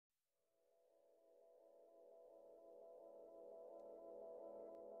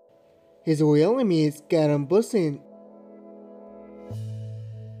His real name is Kerem Bursin.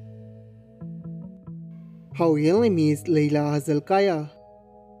 Her real name is Leila Hazal Kaya.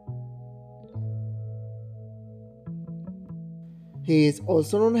 He is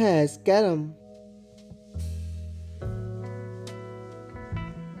also known as Kerem.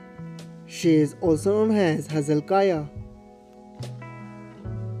 She is also known as Hazal Kaya.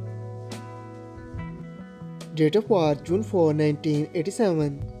 Date of birth June 4,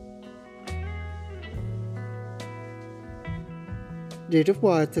 1987. Date of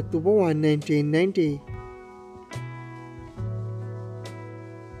birth October 1, 1990.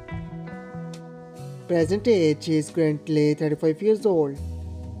 Present age, she is currently 35 years old.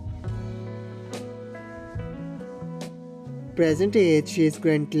 Present age, she is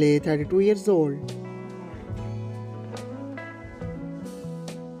currently 32 years old.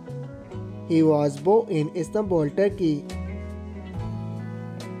 He was born in Istanbul, Turkey.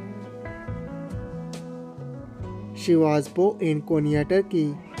 She was born in Konya,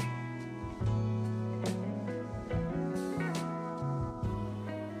 Turkey.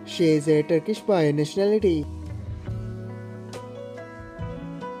 She is a Turkish by nationality.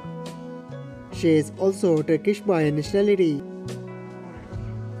 She is also Turkish by nationality.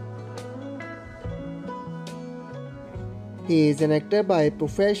 He is an actor by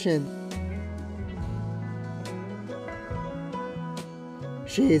profession.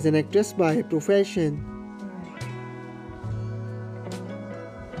 She is an actress by profession.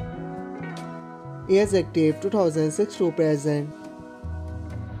 He is active 2006 to present.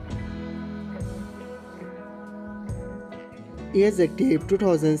 He is active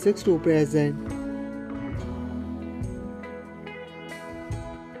 2006 to present.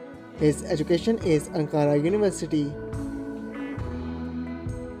 His education is Ankara University.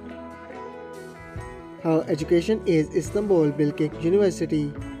 Her education is Istanbul Bilkik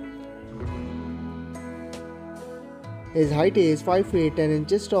University. His height is 5 feet 10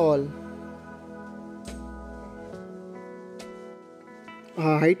 inches tall.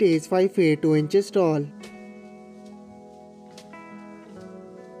 Her height is 5 feet 2 inches tall.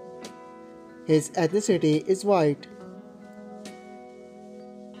 His ethnicity is white.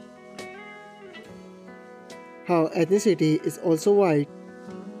 Her ethnicity is also white.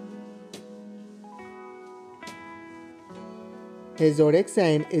 His zodiac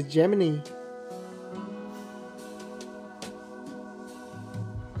sign is Gemini.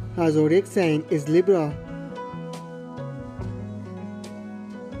 Her zodiac sign is Libra.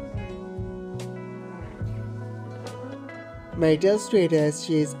 Marital status,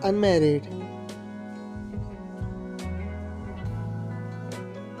 she is unmarried.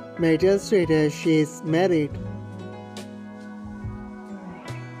 Marital status, she is married.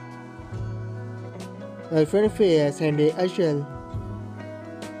 Girlfriend affairs, Sunday Ashal.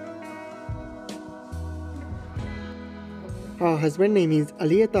 Her husband name is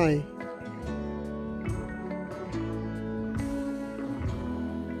Ali Atai.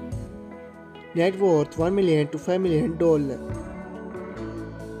 Net worth $1 million to $5 million.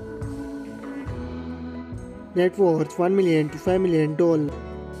 Net worth $1 million to $5 million.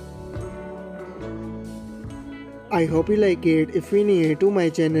 I hope you like it. If you're new to my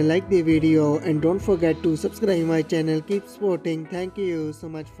channel, like the video and don't forget to subscribe my channel. Keep supporting. Thank you so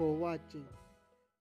much for watching.